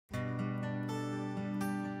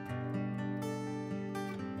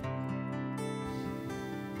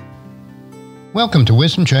Welcome to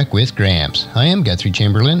Wisdom Trek with Gramps. I am Guthrie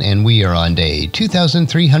Chamberlain, and we are on day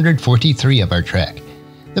 2343 of our trek.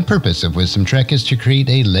 The purpose of Wisdom Trek is to create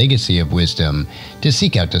a legacy of wisdom, to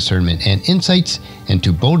seek out discernment and insights, and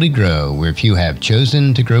to boldly grow where few have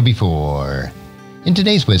chosen to grow before. In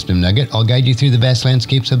today's Wisdom Nugget, I'll guide you through the vast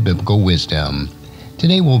landscapes of biblical wisdom.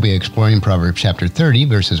 Today we'll be exploring Proverbs chapter 30,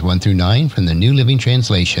 verses 1 through 9 from the New Living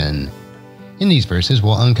Translation. In these verses,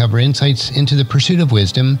 we'll uncover insights into the pursuit of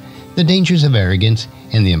wisdom, the dangers of arrogance,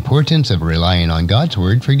 and the importance of relying on God's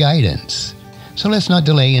Word for guidance. So let's not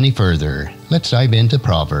delay any further. Let's dive into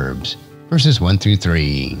Proverbs, verses 1 through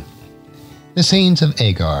 3. The sayings of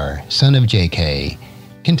Agar, son of Jakeh,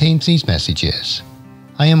 contains these messages.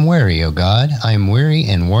 I am weary, O God, I am weary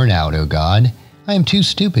and worn out, O God. I am too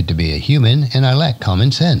stupid to be a human, and I lack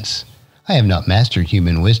common sense. I have not mastered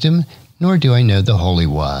human wisdom, nor do I know the Holy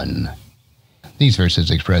One. These verses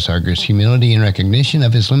express Agar's humility and recognition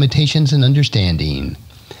of his limitations and understanding.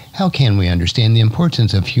 How can we understand the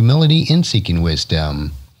importance of humility in seeking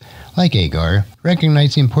wisdom? Like Agar,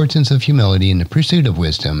 recognize the importance of humility in the pursuit of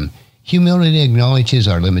wisdom. Humility acknowledges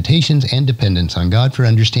our limitations and dependence on God for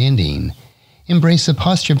understanding. Embrace the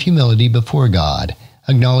posture of humility before God,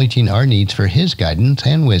 acknowledging our needs for His guidance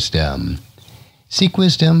and wisdom. Seek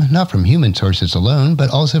wisdom not from human sources alone, but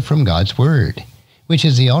also from God's Word, which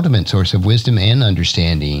is the ultimate source of wisdom and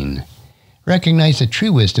understanding. Recognize that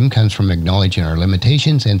true wisdom comes from acknowledging our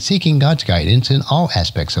limitations and seeking God's guidance in all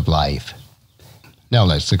aspects of life. Now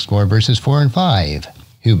let's explore verses 4 and 5.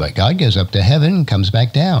 Who but God goes up to heaven and comes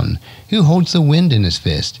back down? Who holds the wind in his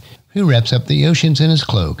fist? Who wraps up the oceans in his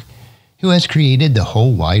cloak? Who has created the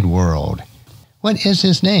whole wide world? What is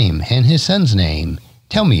his name and his son's name?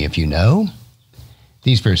 Tell me if you know.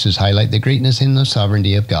 These verses highlight the greatness and the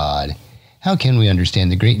sovereignty of God. How can we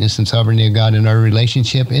understand the greatness and sovereignty of God in our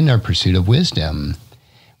relationship in our pursuit of wisdom?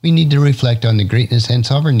 We need to reflect on the greatness and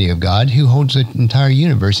sovereignty of God who holds the entire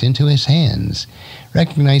universe into His hands.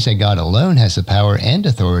 Recognize that God alone has the power and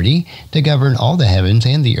authority to govern all the heavens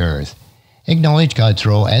and the earth. Acknowledge God's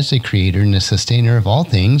role as the creator and the sustainer of all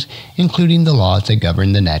things, including the laws that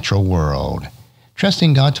govern the natural world. Trust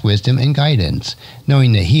in God's wisdom and guidance,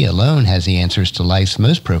 knowing that He alone has the answers to life's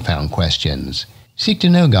most profound questions. Seek to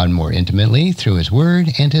know God more intimately through His Word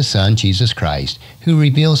and His Son, Jesus Christ, who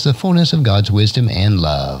reveals the fullness of God's wisdom and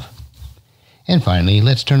love. And finally,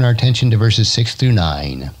 let's turn our attention to verses 6 through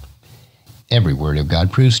 9. Every word of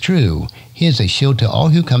God proves true. He is a shield to all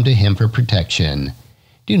who come to Him for protection.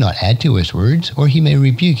 Do not add to His words, or He may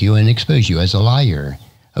rebuke you and expose you as a liar.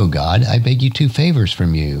 O God, I beg you 2 favors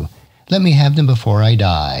from you. Let me have them before I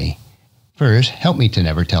die. First, help me to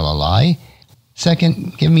never tell a lie.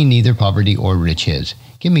 Second, give me neither poverty or riches.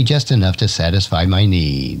 Give me just enough to satisfy my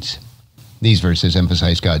needs. These verses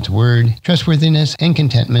emphasize God's Word, trustworthiness, and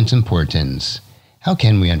contentment's importance. How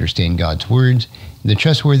can we understand God's words, the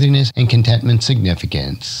trustworthiness and contentment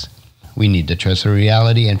significance? We need to trust the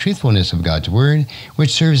reality and truthfulness of God's Word,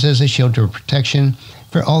 which serves as a shelter of protection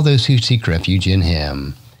for all those who seek refuge in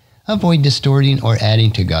Him. Avoid distorting or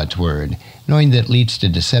adding to God's Word, knowing that leads to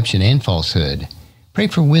deception and falsehood. Pray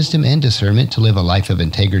for wisdom and discernment to live a life of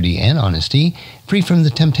integrity and honesty, free from the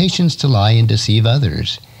temptations to lie and deceive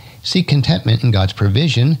others. Seek contentment in God's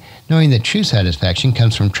provision, knowing that true satisfaction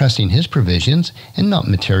comes from trusting His provisions and not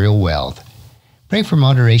material wealth. Pray for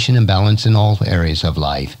moderation and balance in all areas of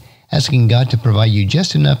life, asking God to provide you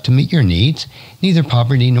just enough to meet your needs, neither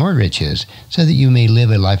poverty nor riches, so that you may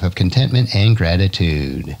live a life of contentment and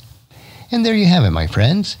gratitude. And there you have it, my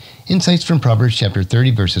friends. Insights from Proverbs chapter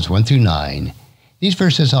 30, verses 1 through 9. These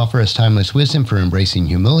verses offer us timeless wisdom for embracing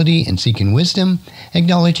humility and seeking wisdom,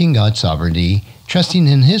 acknowledging God's sovereignty, trusting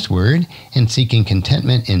in His Word, and seeking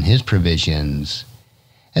contentment in His provisions.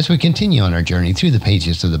 As we continue on our journey through the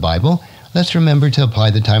pages of the Bible, let's remember to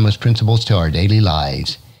apply the timeless principles to our daily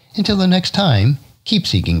lives. Until the next time, keep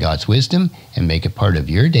seeking God's wisdom and make it part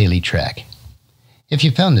of your daily trek. If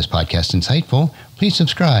you found this podcast insightful, please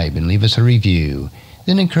subscribe and leave us a review.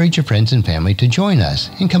 Then encourage your friends and family to join us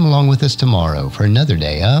and come along with us tomorrow for another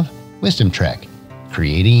day of Wisdom Trek,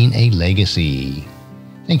 creating a legacy.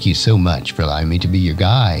 Thank you so much for allowing me to be your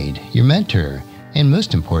guide, your mentor, and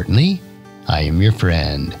most importantly, I am your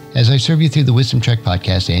friend as I serve you through the Wisdom Trek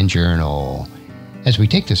podcast and journal. As we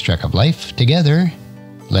take this trek of life together,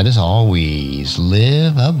 let us always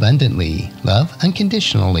live abundantly, love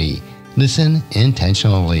unconditionally, listen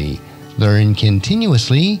intentionally, learn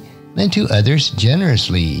continuously, lend to others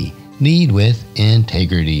generously, lead with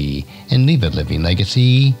integrity, and leave a living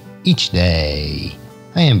legacy each day.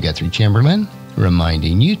 I am Guthrie Chamberlain,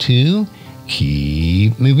 reminding you to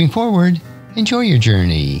keep moving forward, enjoy your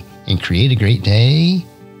journey, and create a great day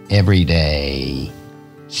every day.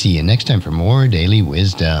 See you next time for more Daily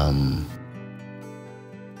Wisdom.